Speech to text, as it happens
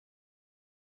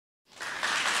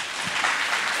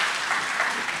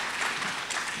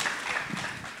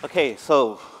Okay,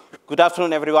 so good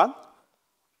afternoon, everyone.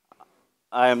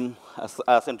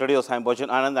 As introduced, I'm Bhojan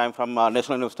Anand. I'm from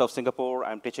National University of Singapore.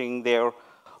 I'm teaching there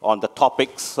on the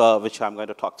topics which I'm going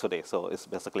to talk today. So it's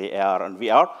basically AR and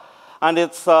VR. And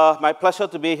it's my pleasure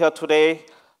to be here today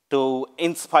to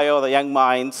inspire the young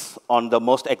minds on the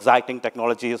most exciting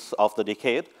technologies of the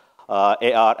decade,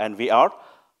 AR and VR.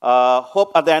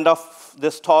 Hope at the end of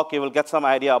this talk you will get some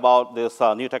idea about these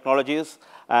new technologies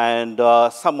and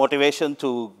some motivation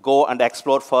to go and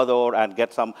explore further and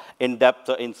get some in-depth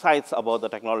insights about the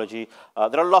technology.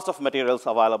 There are lots of materials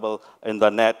available in the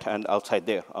net and outside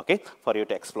there, okay, for you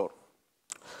to explore.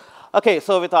 Okay,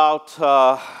 so without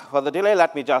further delay,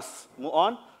 let me just move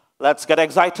on. Let's get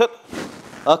excited.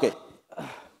 Okay.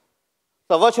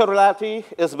 So virtual reality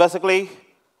is basically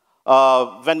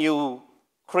when you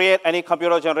create any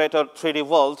computer-generated 3D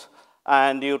world,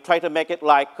 and you try to make it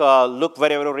like look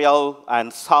very, very real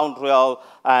and sound real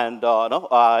and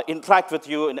interact with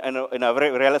you in a very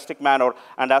realistic manner,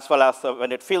 and as well as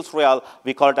when it feels real,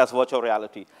 we call it as virtual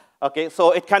reality. Okay,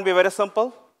 so it can be very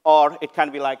simple, or it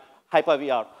can be like hyper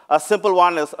VR. A simple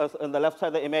one is in the left side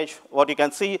of the image, what you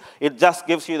can see, it just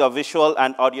gives you the visual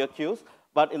and audio cues.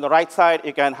 But in the right side,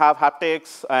 you can have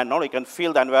haptics, and you can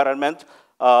feel the environment.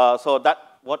 So that's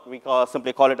what we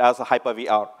simply call it as a hyper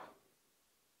VR.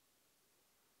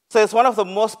 So it's one of the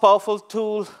most powerful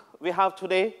tools we have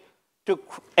today to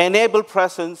enable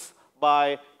presence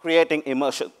by creating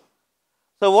immersion.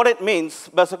 So what it means,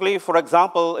 basically, for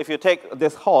example, if you take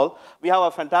this hall, we have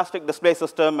a fantastic display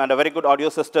system and a very good audio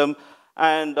system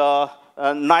and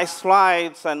nice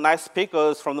slides and nice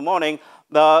speakers from the morning.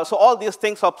 So all these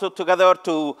things are put together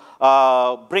to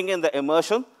bring in the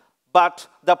immersion, but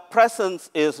the presence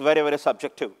is very, very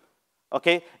subjective.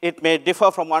 Okay, it may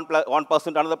differ from one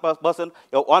person to another person.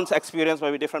 Your one's experience may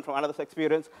be different from another's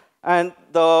experience. And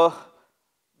the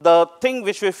thing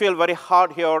which we feel very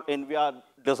hard here in VR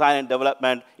design and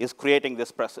development is creating this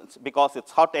presence, because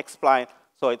it's hard to explain,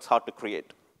 so it's hard to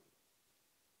create.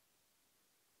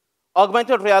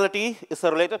 Augmented reality is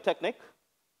a related technique.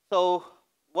 So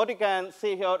what you can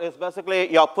see here is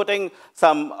basically you're putting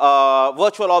some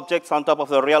virtual objects on top of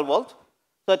the real world.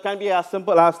 So it can be as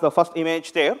simple as the first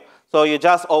image there. So you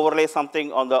just overlay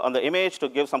something on the image to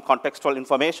give some contextual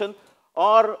information.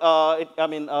 Or,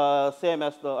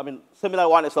 similar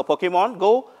one is the Pokemon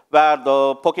Go, where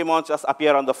the Pokemon just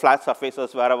appear on the flat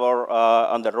surfaces wherever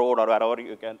on the road or wherever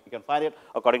you can find it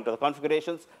according to the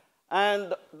configurations.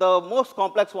 And the most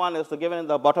complex one is given in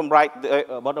the bottom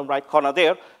right corner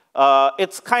there.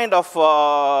 It's kind of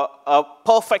a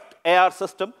perfect AR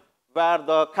system where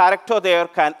the character there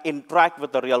can interact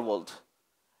with the real world.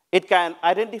 It can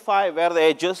identify where the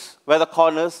edges, where the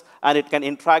corners, and it can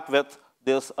interact with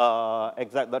this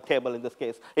the table in this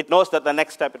case. It knows that the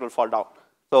next step it will fall down.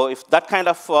 So if that kind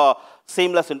of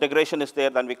seamless integration is there,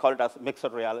 then we call it as mixed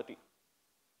reality.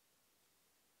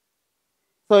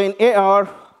 So in AR,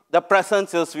 the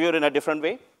presence is viewed in a different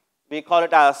way. We call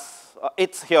it as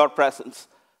it's here presence.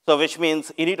 So which means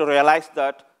you need to realize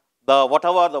that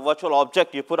whatever the virtual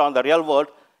object you put on the real world,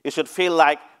 you should feel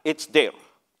like it's there,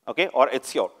 okay, or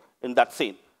it's here in that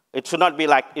scene. It should not be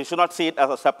like, you should not see it as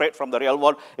a separate from the real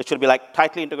world. It should be like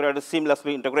tightly integrated,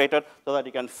 seamlessly integrated, so that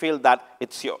you can feel that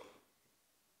it's here.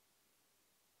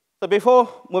 So before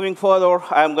moving further,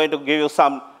 I'm going to give you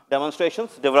some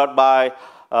demonstrations developed by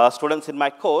students in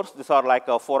my course. These are like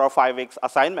 4 or 5 weeks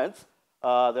assignments.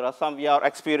 There are some VR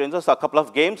experiences, a couple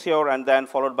of games here, and then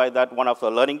followed by that one of the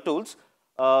learning tools.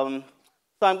 So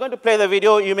I'm going to play the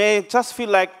video. You may just feel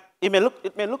like, it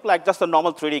may look like just a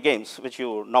normal 3D games, which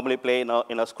you normally play in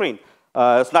a screen.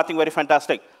 It's nothing very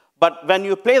fantastic. But when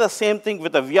you play the same thing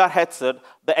with a VR headset,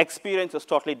 the experience is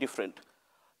totally different.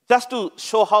 Just to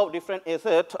show how different is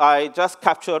it, I just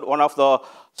captured one of the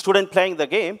students playing the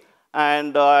game,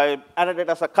 and I added it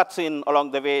as a cutscene along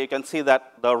the way. You can see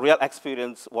that the real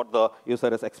experience, what the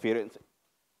user is experiencing.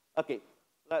 Okay,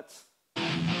 let's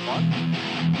move on.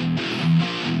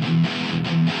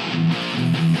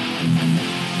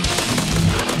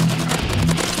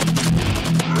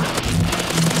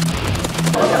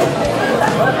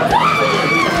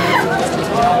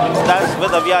 That's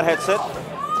with a VR headset.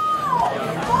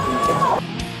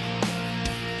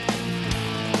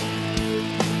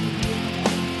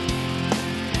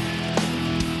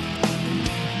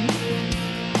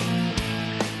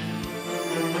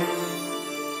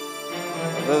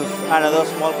 This is another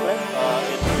small clip.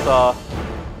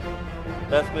 It's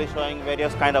basically showing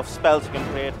various kind of spells you can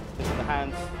create with the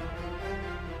hands.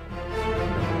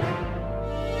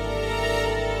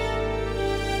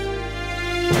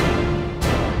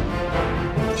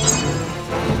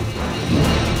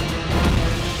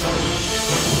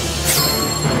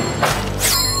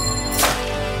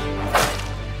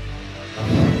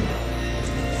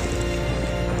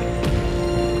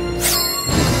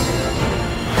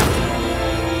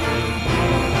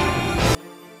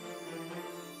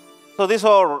 So these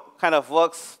are kind of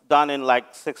works done in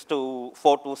like 4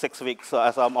 to 6 weeks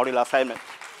as a modular assignment.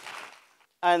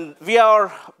 And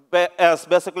VR, as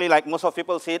basically like most of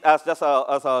people see it as just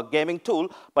as a gaming tool,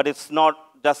 but it's not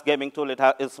just gaming tool. It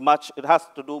has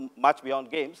to do much beyond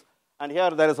games. And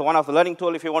here there is one of the learning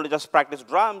tool. If you want to just practice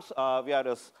drums, VR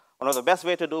is one of the best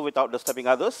way to do without disturbing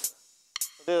others.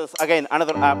 This is, again,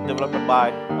 another app developed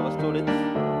by our students.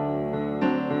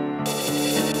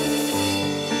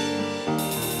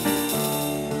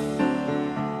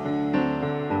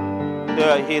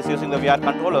 Here he is using the VR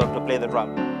controller to play the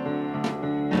drum.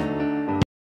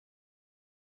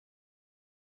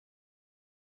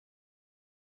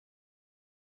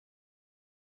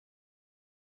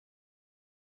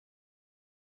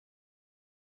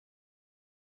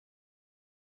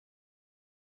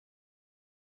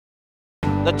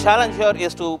 The challenge here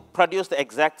is to produce the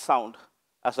exact sound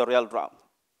as a real drum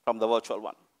from the virtual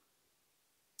one.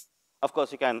 Of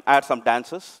course, you can add some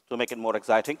dances to make it more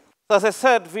exciting. So as I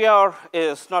said, VR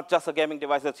is not just a gaming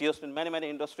device. It's used in many, many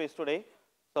industries today.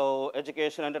 So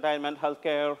education, entertainment,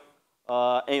 healthcare,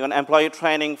 even employee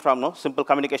training, from simple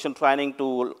communication training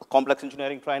to complex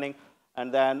engineering training,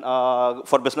 and then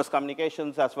for business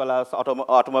communications as well as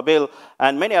automobile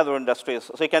and many other industries.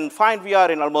 So you can find VR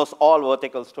in almost all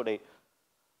verticals today.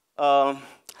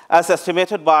 As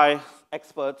estimated by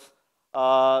experts,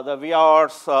 the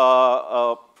VR's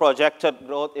projected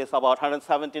growth is about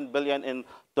 117 billion in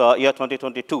the year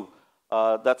 2022.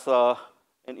 That's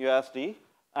in USD.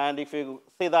 And if you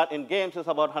see that in games, it's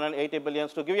about 180 billion.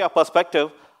 To give you a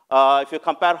perspective, if you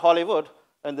compare Hollywood,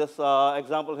 in this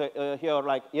example here,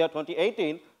 like year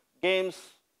 2018, games,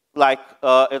 like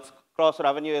its gross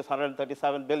revenue is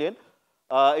 137 billion.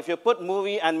 If you put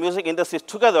movie and music industries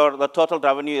together, the total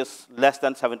revenue is less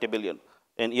than 70 billion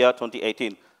in year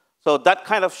 2018. So that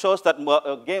kind of shows that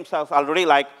games have already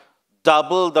like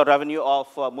doubled the revenue of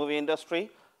movie industry.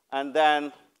 And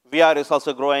then VR is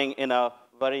also growing in a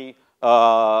very,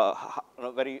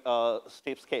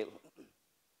 steep scale.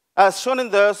 As shown in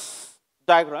this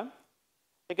diagram,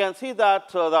 you can see that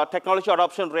the technology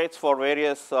adoption rates for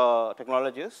various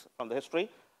technologies from the history.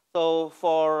 So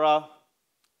for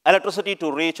electricity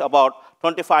to reach about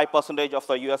 25% of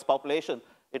the US population,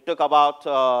 it took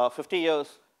about 50 years,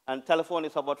 and telephone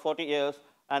is about 40 years.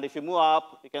 And if you move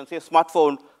up, you can see a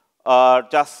smartphone,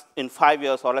 just in 5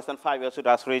 years or less than 5 years, it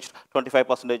has reached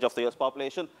 25% of the US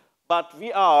population. But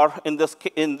VR,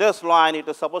 in this line, it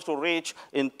is supposed to reach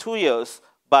in 2 years,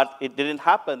 but it didn't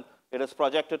happen. It is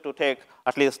projected to take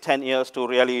at least 10 years to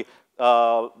really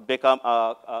become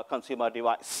a consumer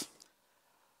device.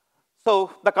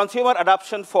 So the consumer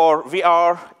adoption for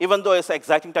VR, even though it's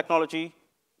exciting technology,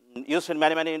 used in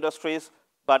many, many industries,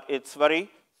 but it's very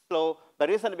slow. The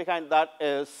reason behind that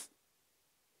is,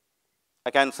 I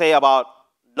can say about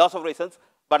lots of reasons,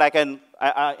 but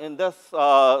in this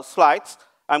slides,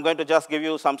 I'm going to just give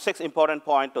you some 6 important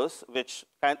pointers, which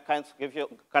kind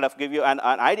of give you an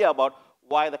idea about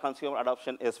why the consumer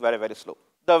adoption is very, very slow.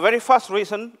 The very first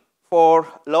reason for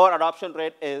lower adoption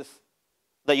rate is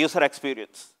the user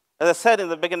experience. As I said in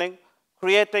the beginning,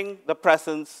 creating the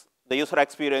presence, the user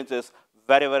experience is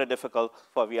very, very difficult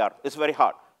for VR. It's very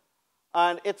hard.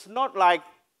 And it's not like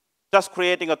just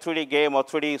creating a 3D game or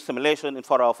 3D simulation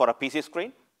for a PC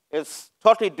screen. It's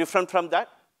totally different from that.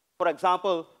 For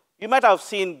example, you might have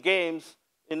seen games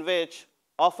in which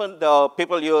often the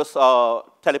people use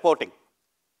teleporting.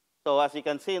 So as you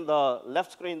can see in the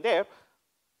left screen there,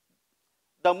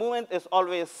 the movement is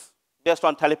always based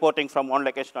on teleporting from one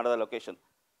location to another location.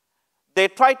 They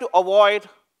try to avoid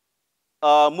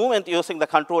movement using the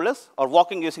controllers or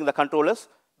walking using the controllers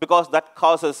because that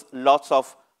causes lots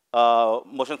of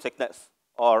motion sickness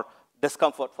or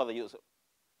discomfort for the user.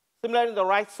 Similarly, on the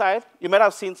right side, you might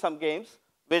have seen some games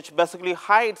which basically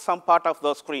hide some part of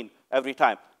the screen every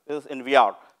time. This is in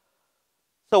VR.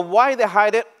 So why they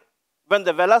hide it? When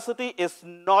the velocity is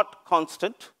not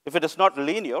constant, if it is not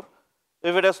linear,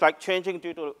 if it is like changing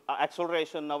due to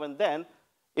acceleration now and then,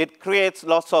 it creates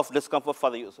lots of discomfort for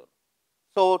the user.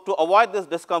 So to avoid this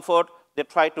discomfort, they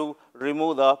try to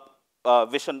remove the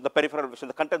vision, the peripheral vision,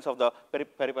 the contents of the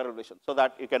peripheral vision, so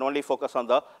that you can only focus on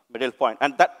the middle point.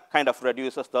 And that kind of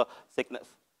reduces the sickness.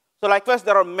 So likewise,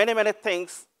 there are many, many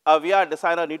things a VR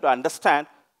designer need to understand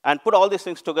and put all these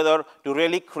things together to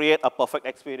really create a perfect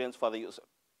experience for the user.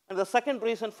 And the second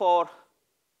reason for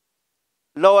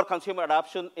lower consumer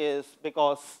adoption is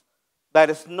because there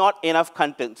is not enough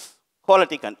contents,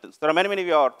 quality contents. There are many, many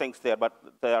VR things there, but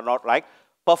they are not like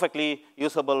perfectly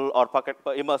usable or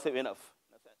immersive enough.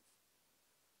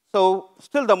 So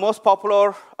still the most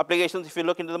popular applications, if you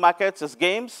look into the markets, is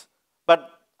games. But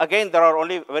again, there are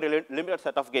only a very limited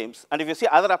set of games. And if you see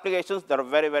other applications, there are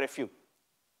very, very few.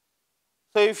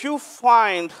 So if you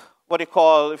find what you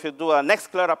call, if you do a next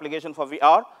clear application for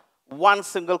VR, one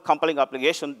single compelling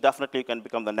application definitely can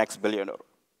become the next billionaire.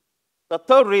 The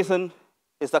third reason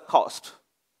is the cost.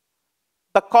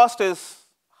 The cost is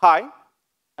high,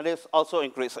 and it's also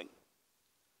increasing.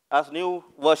 As new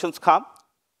versions come,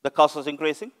 the cost is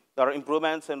increasing. There are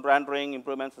improvements in rendering,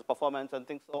 improvements in performance, and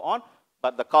things so on,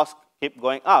 but the costs keep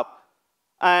going up.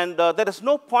 And there is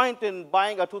no point in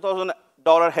buying a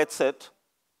 $2,000 headset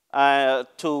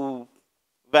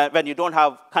when you don't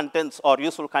have contents or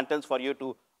useful contents for you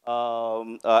to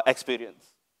experience.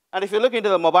 And if you look into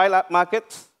the mobile app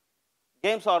markets,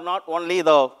 games are not only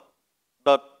the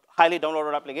highly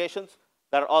downloaded applications.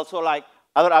 There are also like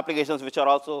other applications which are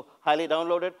also highly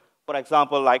downloaded. For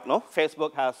example, like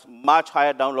Facebook has much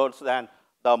higher downloads than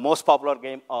the most popular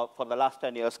game for the last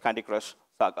 10 years, Candy Crush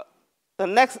Saga. The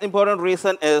next important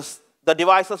reason is the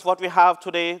devices what we have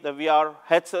today, the VR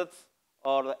headsets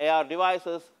or the AR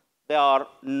devices, they are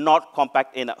not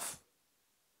compact enough.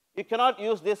 You cannot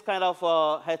use this kind of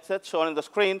headset shown on the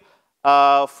screen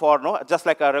for just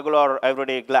like a regular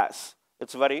everyday glass.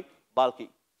 It's very bulky.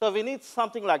 So we need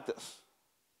something like this.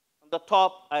 On the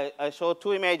top, I show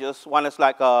two images. One is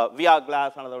like a VR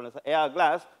glass, another one is an AR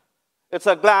glass. It's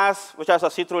a glass which has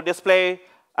a see-through display,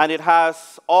 and it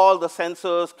has all the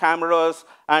sensors, cameras,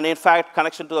 and in fact,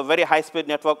 connection to a very high-speed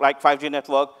network like 5G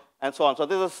network, and so on. So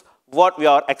this is what we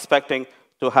are expecting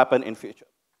to happen in future.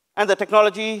 And the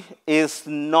technology is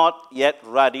not yet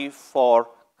ready for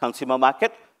consumer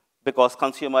market because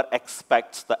consumer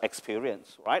expects the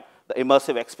experience, right? The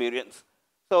immersive experience.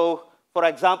 So for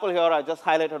example, here I just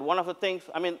highlighted one of the things.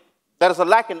 I mean, there is a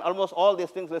lack in almost all these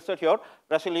things listed here: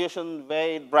 resolution,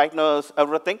 weight, brightness,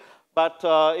 everything. But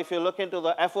if you look into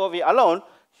the FOV alone,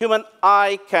 human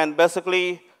eye can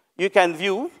basically, you can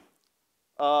view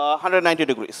 190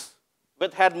 degrees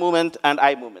with head movement and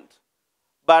eye movement.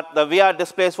 But the VR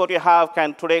displays what you have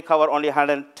can today cover only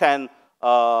 110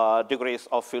 degrees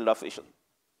of field of vision.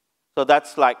 So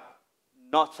that's like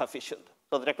not sufficient.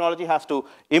 So the technology has to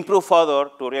improve further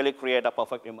to really create a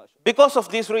perfect immersion. Because of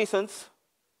these reasons,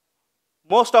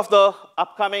 most of the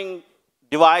upcoming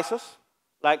devices,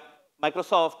 like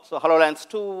Microsoft's HoloLens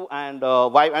 2 and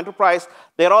Vive Enterprise,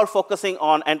 they're all focusing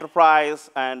on enterprise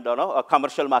and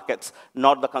commercial markets,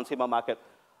 not the consumer market.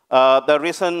 The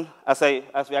reason, as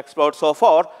we explored so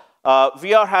far,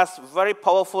 VR has very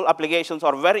powerful applications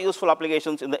or very useful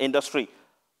applications in the industry,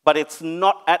 but it's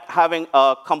not at having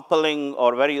a compelling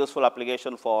or very useful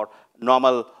application for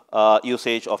normal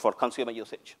usage or for consumer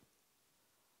usage.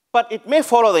 But it may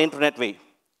follow the internet way.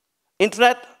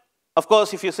 Internet, of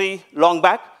course, if you see long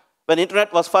back, when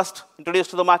internet was first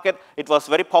introduced to the market, it was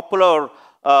very popular.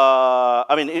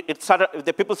 I mean,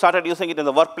 people started using it in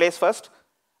the workplace first.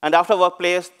 And after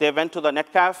workplace, they went to the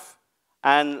netcafe,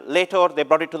 and later they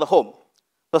brought it to the home.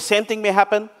 The same thing may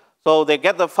happen. So they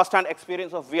get the first-hand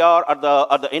experience of VR at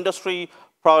the industry,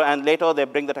 and later they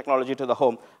bring the technology to the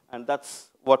home. And that's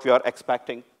what we are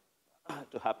expecting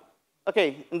to happen.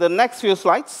 OK, in the next few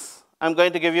slides, I'm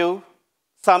going to give you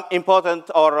some important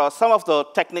or some of the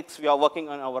techniques we are working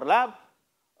on in our lab.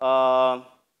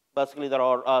 Basically, there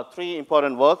are 3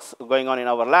 important works going on in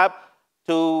our lab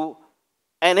to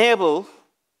enable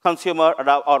consumer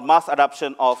or mass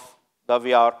adoption of the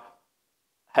VR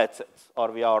headsets or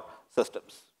VR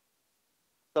systems.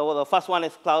 So the first one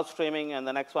is cloud streaming, and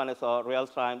the next one is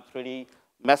real-time 3D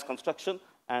mesh construction,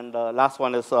 and the last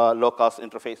one is low-cost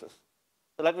interfaces.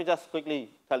 So let me just quickly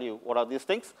tell you what are these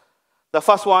things. The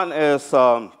first one is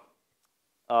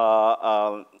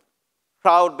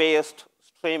cloud-based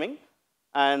streaming.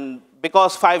 And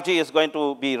because 5G is going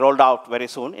to be rolled out very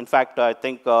soon, in fact, I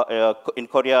think in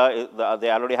Korea,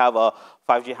 they already have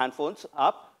 5G handphones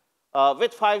up.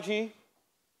 With 5G,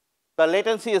 the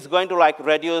latency is going to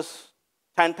reduce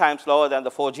 10 times lower than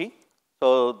the 4G.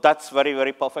 So that's very,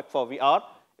 very perfect for VR.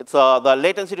 It's the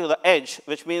latency to the edge,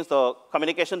 which means the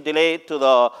communication delay to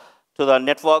the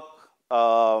network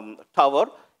tower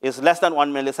is less than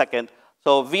 1 millisecond.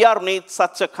 So VR needs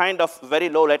such a kind of very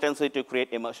low latency to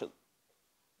create immersion.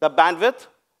 The bandwidth,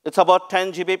 it's about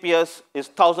 10 Gbps, is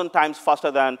 1,000 times faster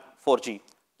than 4G.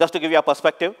 Just to give you a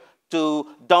perspective, to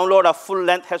download a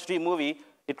full-length HD movie,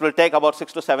 it will take about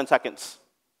 6 to 7 seconds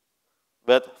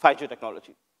with 5G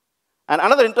technology. And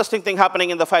another interesting thing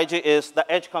happening in the 5G is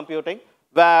the edge computing,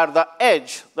 where the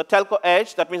edge, the telco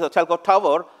edge, that means the telco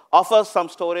tower, offers some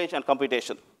storage and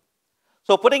computation.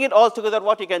 So putting it all together,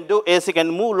 what you can do is you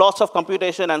can move lots of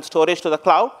computation and storage to the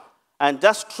cloud, and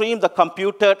just stream the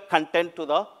computed content to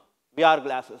the VR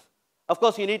glasses. Of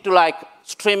course, you need to like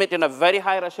stream it in a very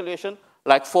high resolution,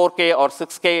 like 4K or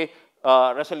 6K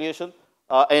resolution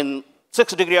in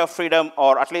 6 degrees of freedom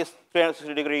or at least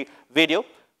 360-degree video.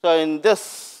 So in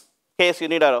this case, you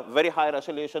need a very high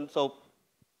resolution. So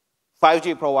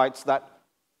 5G provides that.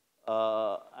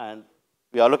 And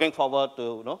we are looking forward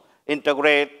to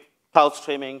integrate cloud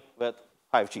streaming with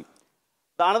 5G.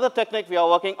 The another technique we are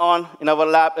working on in our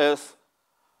lab is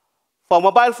for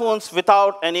mobile phones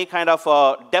without any kind of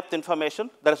depth information.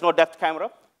 There is no depth camera.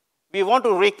 We want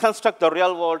to reconstruct the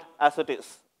real world as it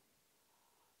is.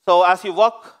 So as you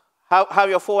walk, have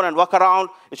your phone and walk around,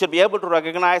 you should be able to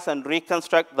recognize and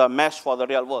reconstruct the mesh for the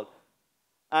real world.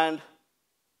 And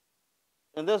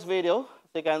in this video,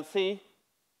 you can see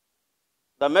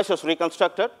the mesh is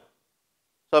reconstructed,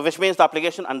 so which means the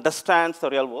application understands the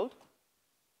real world.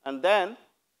 And then,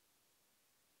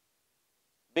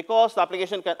 because the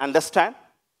application can understand,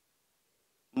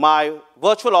 my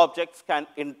virtual objects can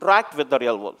interact with the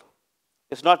real world.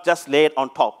 It's not just laid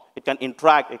on top. It can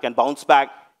interact, it can bounce back,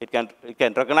 it can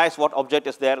recognize what object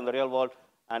is there in the real world,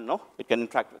 and it can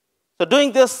interact with it. So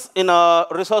doing this in a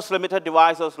resource-limited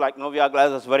devices like VR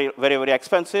glasses is very, very, very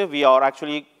expensive. We are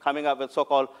actually coming up with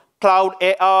so-called cloud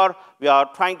AR. We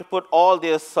are trying to put all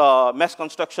this mesh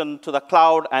construction to the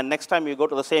cloud, and next time you go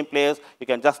to the same place, you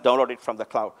can just download it from the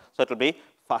cloud. So it will be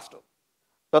faster.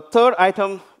 The third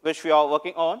item which we are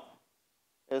working on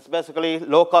is basically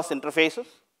low-cost interfaces.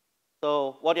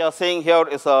 So what you are seeing here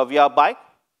is a VR bike,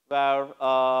 where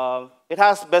it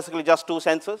has basically just 2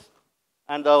 sensors.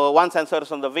 And the one sensor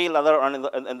is on the wheel, other on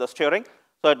in the steering.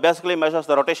 So it basically measures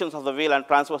the rotations of the wheel and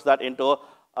transfers that into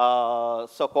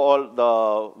so-called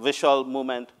the visual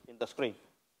movement in the screen.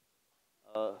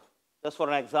 Just for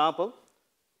an example,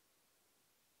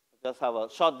 just have a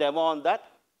short demo on that.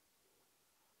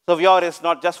 So VR is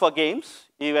not just for games.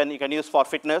 Even you can use for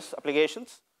fitness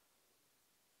applications.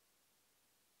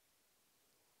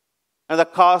 And the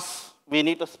cost we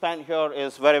need to spend here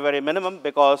is very, very minimum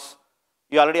because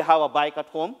you already have a bike at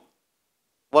home.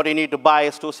 What you need to buy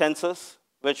is 2 sensors,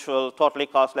 which will totally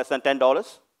cost less than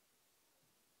 $10.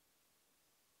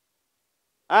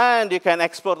 And you can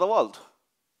explore the world.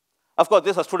 Of course,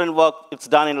 this is student work. It's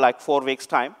done in like 4 weeks'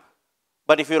 time.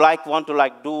 But if you want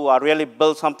to do or really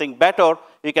build something better,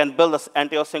 you can build this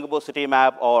entire Singapore city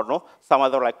map or some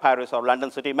other like Paris or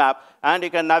London city map. And you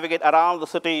can navigate around the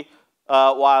city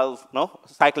while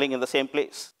cycling in the same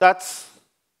place. That's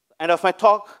the end of my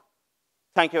talk.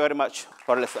 Thank you very much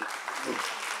for listening.